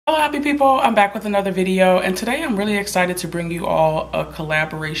Hello happy people, I'm back with another video, and today I'm really excited to bring you all a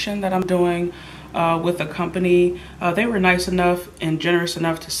collaboration that I'm doing with a company. They were nice enough and generous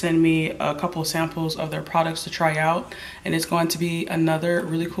enough to send me a couple of samples of their products to try out, and it's going to be another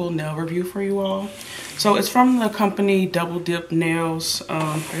really cool nail review for you all. So it's from the company Double Dip Nails.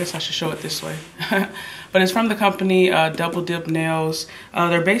 I guess I should show it this way. But it's from the company Double Dip Nails.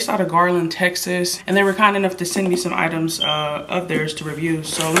 They're based out of Garland, Texas, and they were kind enough to send me some items of theirs to review.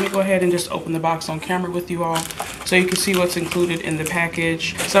 So let me go ahead and just open the box on camera with you all so you can see what's included in the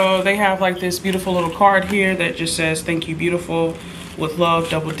package. So they have like this beautiful little card here that just says, "Thank you, beautiful. With love,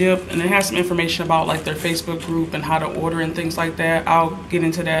 Double Dip," and it has some information about like their Facebook group and how to order and things like that. I'll get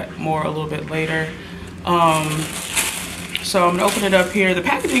into that more a little bit later. So I'm gonna open it up here. The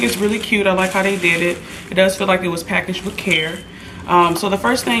packaging is really cute. I like how they did it. It does feel like it was packaged with care. So the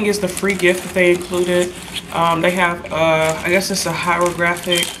first thing is the free gift that they included. They have, I guess it's a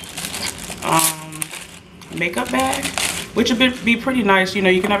hieroglyphic makeup bag, which would be pretty nice. You know,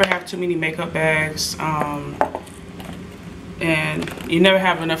 you can never have too many makeup bags. And you never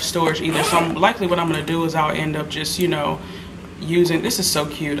have enough storage either. So likely what I'm gonna do is I'll end up just, you know, using, this is so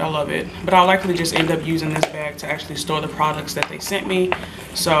cute, I love it, but I'll likely just end up using this bag to actually store the products that they sent me.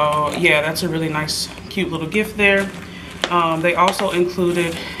 So yeah, that's a really nice cute little gift there. They also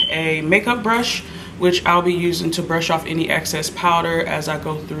included a makeup brush, which I'll be using to brush off any excess powder as I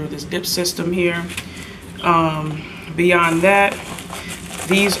go through this dip system here. Beyond that,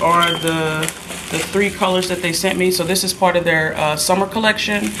 these are the three colors that they sent me. So this is part of their summer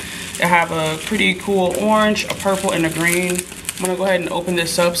collection. They have a pretty cool orange, a purple, and a green. I'm gonna go ahead and open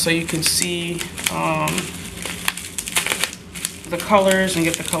this up so you can see the colors and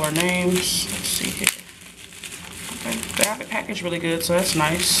get the color names. Let's see here. Okay. They have it packaged really good, so that's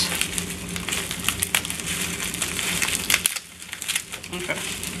nice. Okay.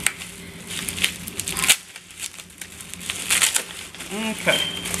 Okay.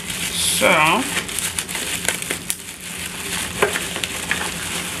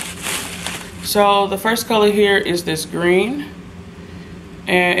 So the first color here is this green,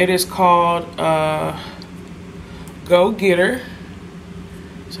 and it is called Go Getter.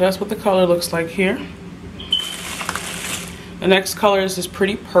 So that's what the color looks like here. The next color is this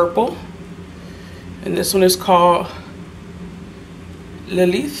pretty purple, and this one is called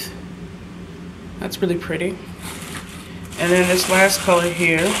Lilith. That's really pretty. And then this last color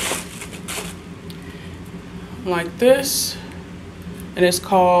here, like this, and it's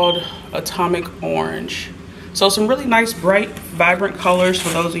called Atomic Orange. So some really nice, bright, vibrant colors for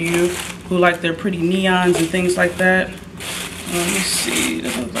those of you who like their pretty neons and things like that. Let me see, it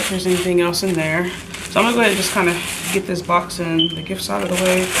doesn't look like there's anything else in there. So I'm gonna go ahead and just kind of get this box and the gifts out of the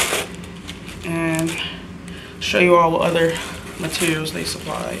way and show you all what other materials they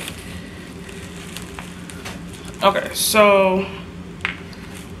supplied. Okay, so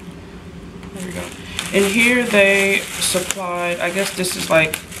there we go. In here they supplied, I guess this is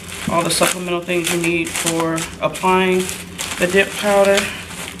like all the supplemental things you need for applying the dip powder.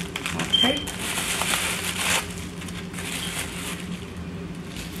 Okay.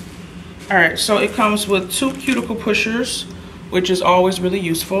 All right, so it comes with 2 cuticle pushers, which is always really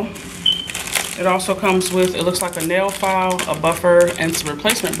useful. It also comes with, it looks like a nail file, a buffer, and some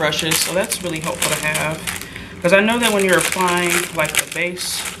replacement brushes, so that's really helpful to have. Because I know that when you're applying like the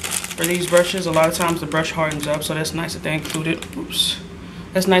base for these brushes, a lot of times the brush hardens up, so that's nice that they included, oops.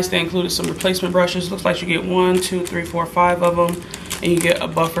 That's nice they included some replacement brushes. Looks like you get 1, 2, 3, 4, 5 of them, and you get a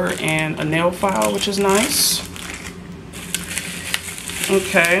buffer and a nail file, which is nice.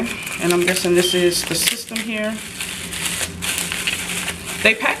 Okay, and I'm guessing this is the system here.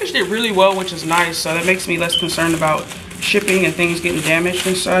 They packaged it really well, which is nice, so that makes me less concerned about shipping and things getting damaged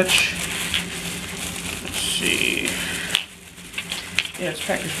and such. Let's see. Yeah, it's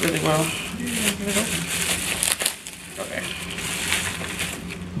packaged really well. Okay.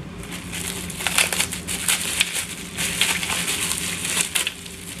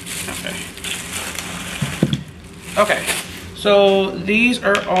 Okay, so these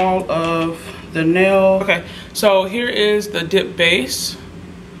are all of the nail. Okay, so here is the dip base,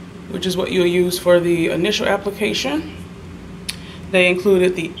 which is what you'll use for the initial application. They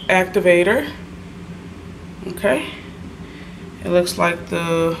included the activator. Okay, it looks like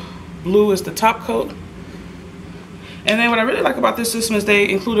the blue is the top coat. And then what I really like about this system is they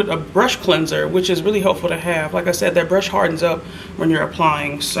included a brush cleanser, which is really helpful to have. Like I said, that brush hardens up when you're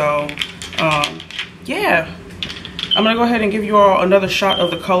applying. So yeah, I'm gonna go ahead and give you all another shot of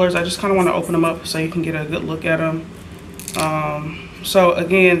the colors. I just kind of want to open them up so you can get a good look at them. So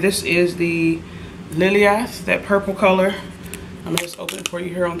again, this is the Lilith, that purple color. I'm I'm gonna just open it for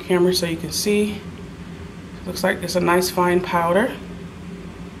you here on camera so you can see. Looks like it's a nice fine powder.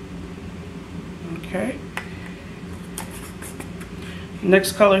 Okay.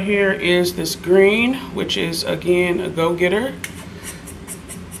 Next color here is this green, which is again a go-getter.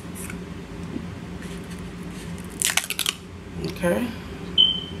 Okay.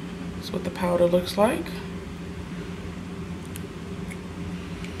 That's what the powder looks like.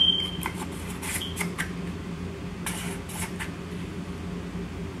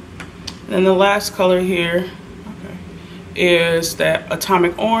 And the last color here, okay, is that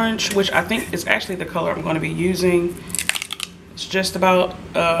atomic orange, which I think is actually the color I'm going to be using. It's just about,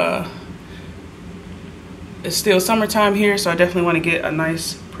 it's still summertime here, so I definitely want to get a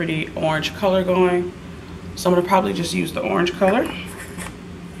nice, pretty orange color going. So I'm going to probably just use the orange color.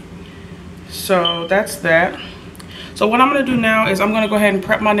 So that's that. So what I'm going to do now is I'm going to go ahead and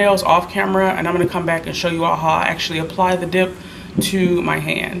prep my nails off camera, and I'm going to come back and show you all how I actually apply the dip to my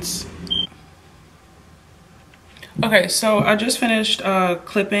hands. Okay, so I just finished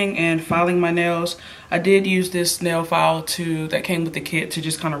clipping and filing my nails. I did use this nail file that came with the kit to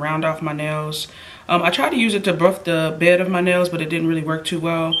just kind of round off my nails. I tried to use it to buff the bed of my nails, but it didn't really work too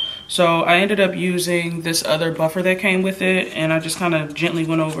well. So I ended up using this other buffer that came with it, and I just kind of gently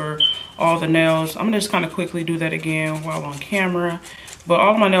went over all the nails. I'm gonna just kind of quickly do that again while on camera. But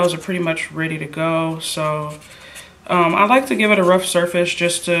all of my nails are pretty much ready to go. So I like to give it a rough surface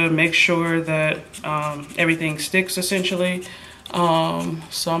just to make sure that everything sticks essentially. So I'm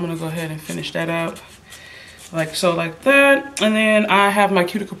gonna go ahead and finish that up like so, like that. And then I have my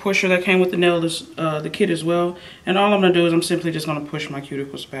cuticle pusher that came with the kit as well. And all I'm gonna do is I'm simply just gonna push my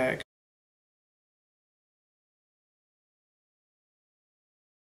cuticles back.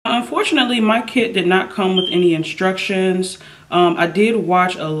 Unfortunately, my kit did not come with any instructions. I did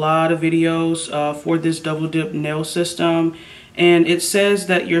watch a lot of videos for this double dip nail system, and it says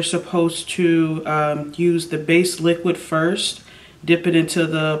that you're supposed to use the base liquid first, dip it into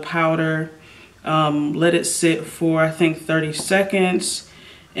the powder, let it sit for I think 30 seconds,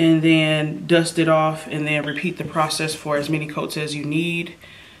 and then dust it off, and then repeat the process for as many coats as you need.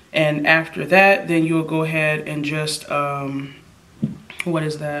 And after that, then you'll go ahead and just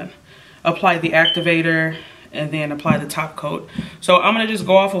apply the activator and then apply the top coat. So I'm gonna just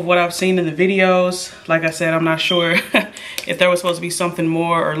go off of what I've seen in the videos. Like I said, I'm not sure if there was supposed to be something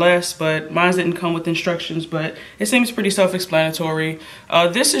more or less, but mine didn't come with instructions, but it seems pretty self-explanatory.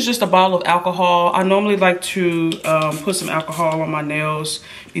 This is just a bottle of alcohol. I normally like to put some alcohol on my nails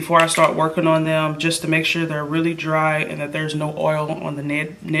before I start working on them, just to make sure they're really dry and that there's no oil on the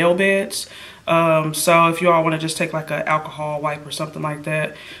nail beds. So if you all want to just take like an alcohol wipe or something like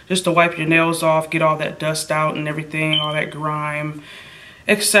that, just to wipe your nails off, get all that dust out and everything, all that grime,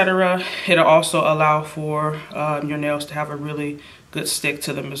 etc. It'll also allow for your nails to have a really good stick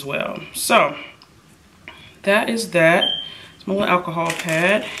to them as well. So that is that. It's my little alcohol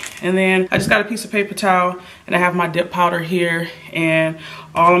pad. And then I just got a piece of paper towel, and I have my dip powder here. And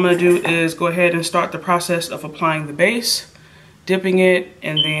all I'm going to do is go ahead and start the process of applying the base, dipping it,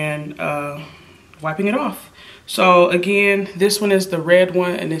 and then wiping it off. So again, this one is the red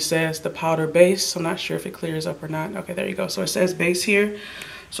one, and it says the powder base. I'm not sure if it clears up or not. Okay, there you go. So it says base here.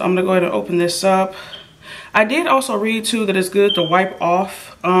 So I'm gonna go ahead and open this up. I did also read too that it's good to wipe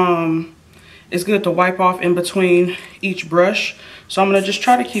off. It's good to wipe off in between each brush. So I'm gonna just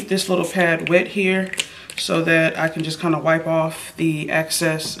try to keep this little pad wet here so that I can just kind of wipe off the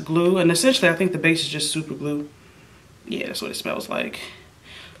excess glue. And essentially, I think the base is just super glue. Yeah, that's what it smells like.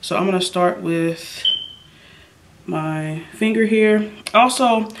 So I'm gonna start with my finger here.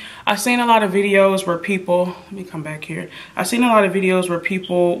 Also, I've seen a lot of videos where people, let me come back here. I've seen a lot of videos where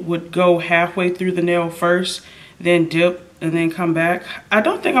people would go halfway through the nail first, then dip, and then come back. I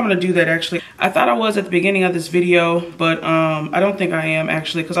don't think I'm gonna do that actually. I thought I was at the beginning of this video, but I don't think I am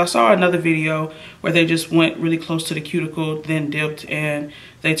actually, because I saw another video where they just went really close to the cuticle, then dipped, and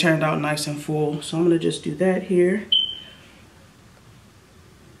they turned out nice and full. So I'm gonna just do that here.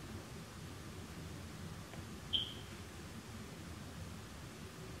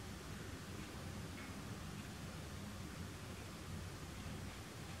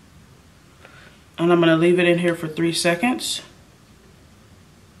 And I'm gonna leave it in here for 3 seconds.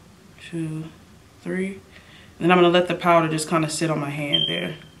 2, 3. And then I'm gonna let the powder just kind of sit on my hand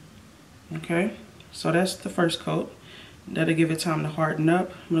there. Okay, so that's the first coat. That'll give it time to harden up.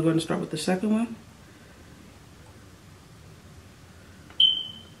 I'm gonna go ahead and start with the second one.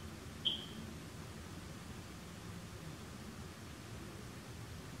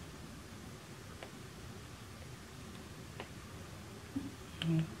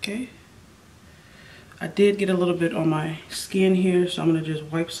 Okay. I did get a little bit on my skin here, so I'm gonna just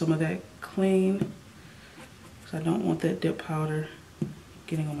wipe some of that clean, because I don't want that dip powder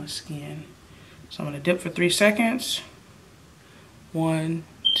getting on my skin. So I'm gonna dip for 3 seconds. 1,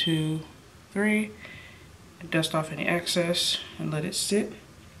 2, 3. Dust off any excess and let it sit.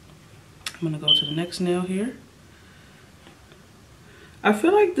 I'm gonna go to the next nail here. I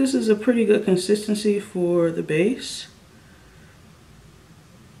feel like this is a pretty good consistency for the base.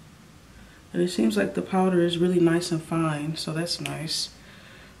 And it seems like the powder is really nice and fine, so that's nice.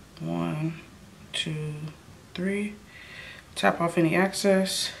 1, 2, 3. Tap off any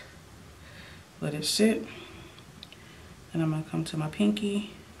excess. Let it sit. And I'm gonna come to my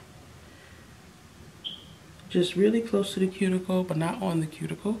pinky. Just really close to the cuticle, but not on the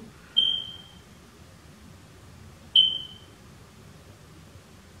cuticle.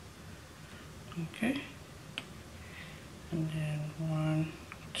 Okay. And then 1,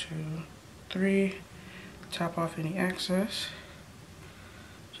 2, 3. Tap off any excess.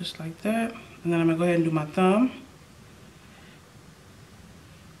 Just like that. And then I'm gonna go ahead and do my thumb.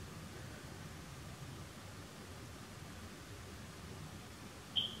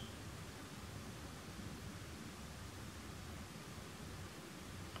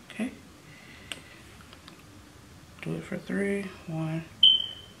 Okay. Do it for 3. 1,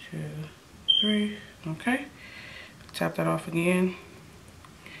 2, 3. Okay. Tap that off again.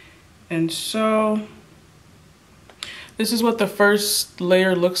 And so this is what the first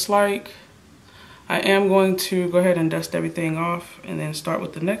layer looks like. I am going to go ahead and dust everything off and then start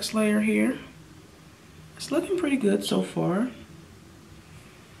with the next layer here. It's looking pretty good so far.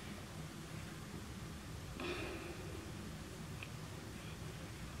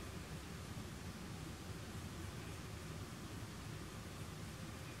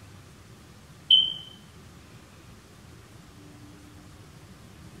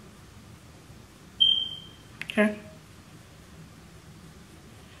 Okay.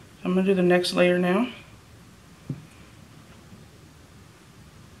 I'm gonna do the next layer now.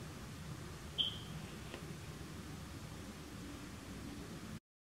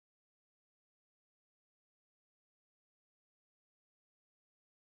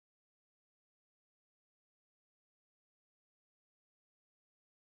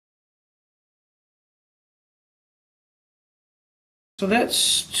 So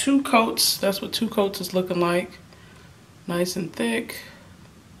that's 2 coats. That's what 2 coats is looking like. Nice and thick.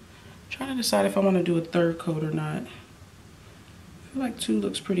 Trying to decide if I want to do a 3rd coat or not. I feel like 2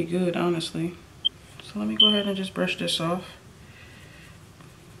 looks pretty good, honestly. So let me go ahead and just brush this off.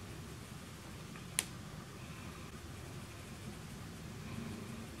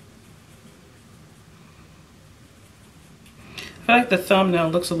 I feel like the thumbnail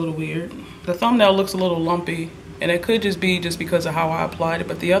looks a little weird. The thumbnail looks a little lumpy, and it could just be just because of how I applied it,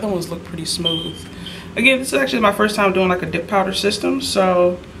 but the other ones look pretty smooth. Again, this is actually my first time doing like a dip powder system,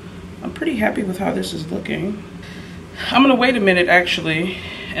 so I'm pretty happy with how this is looking. I'm gonna wait a minute actually,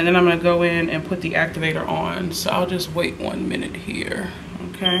 and then I'm gonna go in and put the activator on. So I'll just wait 1 minute here,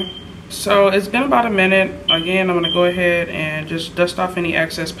 okay? So it's been about a minute. Again, I'm gonna go ahead and just dust off any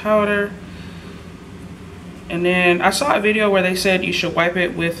excess powder. And then I saw a video where they said you should wipe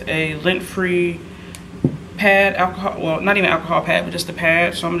it with a lint-free pad, alcohol, well, not even alcohol pad, but just a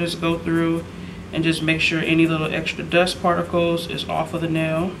pad. So I'm gonna just go through and just make sure any little extra dust particles is off of the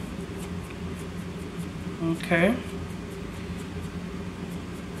nail. Okay.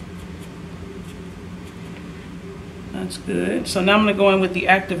 That's good. So now I'm gonna go in with the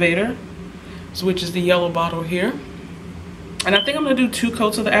activator, which is the yellow bottle here. And I think I'm gonna do 2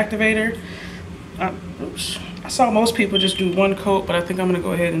 coats of the activator. Oops. I saw most people just do 1 coat, but I think I'm gonna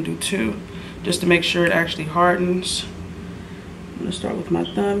go ahead and do 2 just to make sure it actually hardens. I'm gonna start with my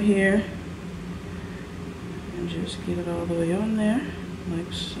thumb here and just get it all the way on there,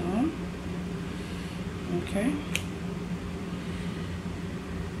 like so. Okay.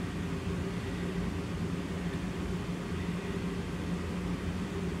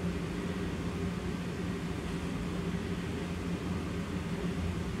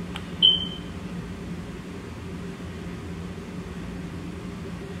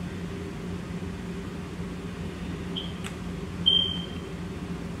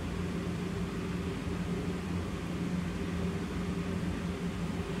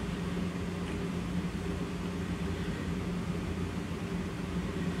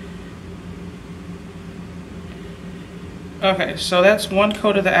 Okay, so that's 1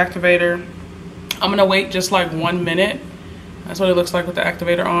 coat of the activator. I'm gonna wait just like 1 minute. That's what it looks like with the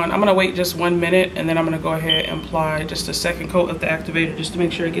activator on. I'm gonna wait just 1 minute, and then I'm gonna go ahead and apply just a 2nd coat of the activator just to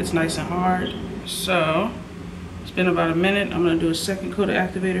make sure it gets nice and hard. So it's been about a minute. I'm gonna do a 2nd coat of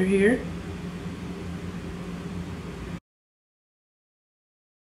activator here.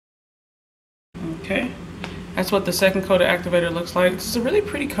 Okay, that's what the second coat of activator looks like. This is a really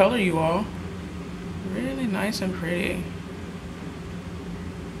pretty color, you all. Really nice and pretty.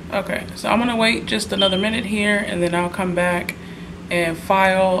 Okay, so I'm gonna wait just another minute here, and then I'll come back and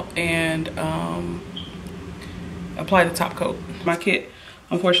file and apply the top coat. My kit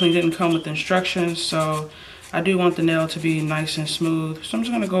unfortunately didn't come with instructions, so I do want the nail to be nice and smooth. So I'm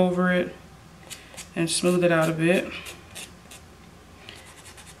just gonna go over it and smooth it out a bit.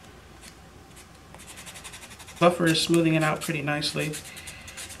 Buffer is smoothing it out pretty nicely.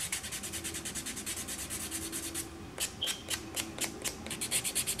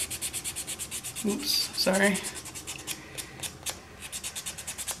 Oops, sorry.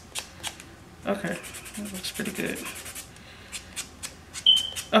 Okay, that looks pretty good.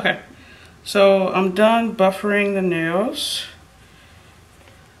 Okay, so I'm done buffering the nails.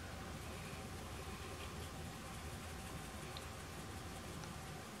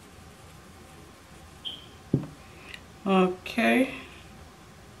 Okay,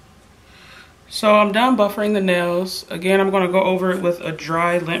 so I'm done buffering the nails. Again, I'm going to go over it with a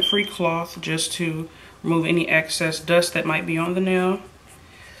dry lint-free cloth just to remove any excess dust that might be on the nail.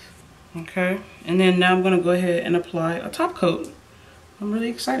 Okay, and then now I'm going to go ahead and apply a top coat. I'm really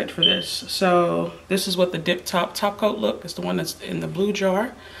excited for this. So this is what the dip top coat look. It's the one that's in the blue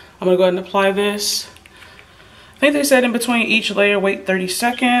jar. I'm going to go ahead and apply this. I think they said in between each layer, wait 30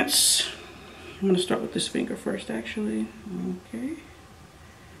 seconds. I'm going to start with this finger first, actually. Okay.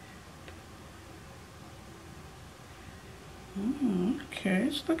 Okay,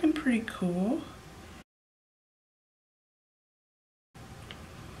 it's looking pretty cool.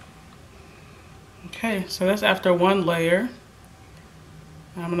 Okay, so that's after one layer.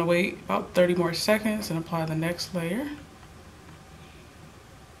 I'm going to wait about 30 more seconds and apply the next layer.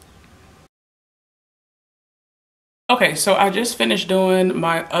 Okay, so I just finished doing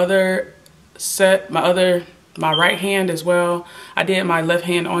my other set, my right hand as well. I did my left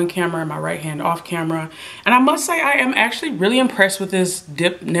hand on camera and my right hand off camera. And I must say I am actually really impressed with this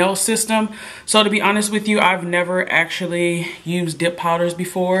dip nail system. So to be honest with you, I've never actually used dip powders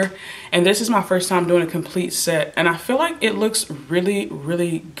before. And this is my first time doing a complete set. And I feel like it looks really,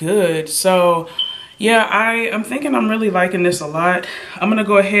 really good. So yeah, I'm thinking I'm really liking this a lot. I'm gonna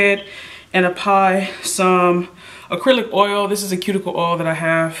go ahead and apply some acrylic oil. This is a cuticle oil that I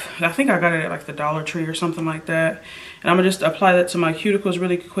have. I think I got it at like the Dollar Tree or something like that. And I'm gonna just apply that to my cuticles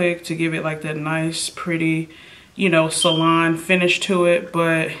really quick to give it like that nice, pretty, you know, salon finish to it.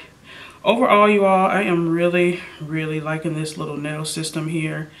 But overall, you all, I am really, really liking this little nail system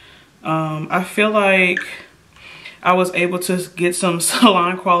here. I feel like I was able to get some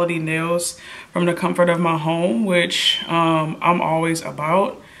salon quality nails from the comfort of my home, which I'm always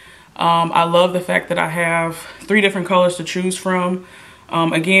about. I love the fact that I have 3 different colors to choose from.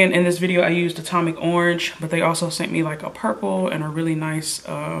 Again, in this video I used Atomic Orange, but they also sent me like a purple and a really nice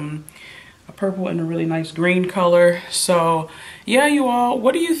green color. So yeah, you all,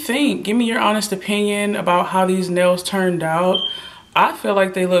 what do you think? Give me your honest opinion about how these nails turned out. I feel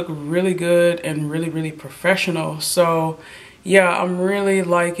like they look really good and really, really professional. So yeah, I'm really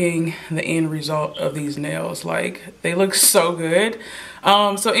liking the end result of these nails. Like, they look so good.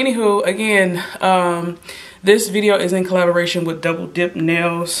 So anywho, again, this video is in collaboration with Double Dip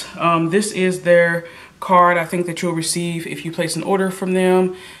Nails. This is their card I think that you'll receive if you place an order from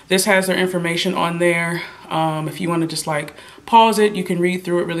them. This has their information on there. If you want to just like pause it, you can read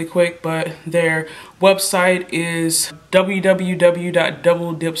through it really quick, but their website is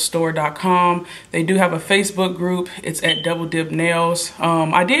www.doubledipstore.com. They do have a Facebook group. It's at Double Dip Nails.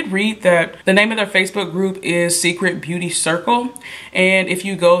 I did read that the name of their Facebook group is Secret Beauty Circle, and if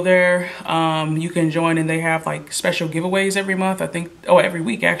you go there, you can join, and they have like special giveaways every month, I think, every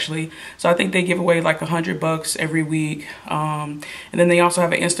week actually. So I think they give away like $100 every week. And then they also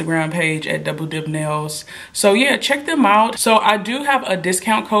have an Instagram page at Double Dip Nails. So yeah, check them out. So I do have a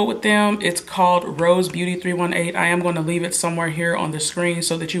discount code with them. It's called RoseBeauty318. I am going to leave it somewhere here on the screen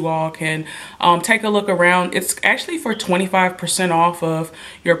so that you all can take a look around. It's actually for 25% off of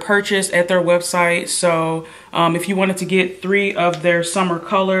your purchase at their website. So if you wanted to get 3 of their summer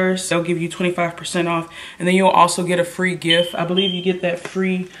colors, they'll give you 25% off. And then you'll also get a free gift. I believe you get that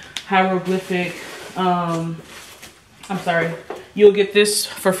free hieroglyphic, you'll get this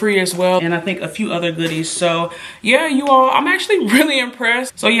for free as well, and I think a few other goodies. So yeah, you all, I'm actually really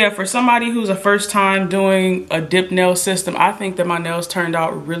impressed. So yeah, for somebody who's a first time doing a dip nail system, I think that my nails turned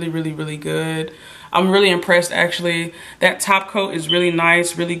out really, really, really good. I'm really impressed actually. That top coat is really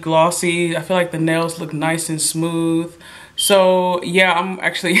nice, really glossy. I feel like the nails look nice and smooth. So yeah, I'm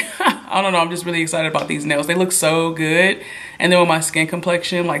actually, I don't know, I'm just really excited about these nails. They look so good. And then with my skin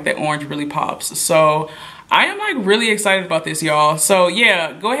complexion, like that orange really pops. So I am like really excited about this, y'all. So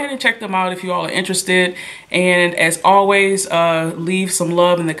yeah, go ahead and check them out if you all are interested. And as always, leave some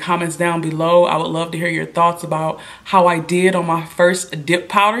love in the comments down below. I would love to hear your thoughts about how I did on my first dip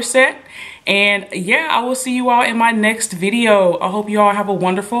powder set. And yeah, I will see you all in my next video. I hope you all have a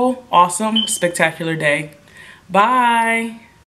wonderful, awesome, spectacular day. Bye.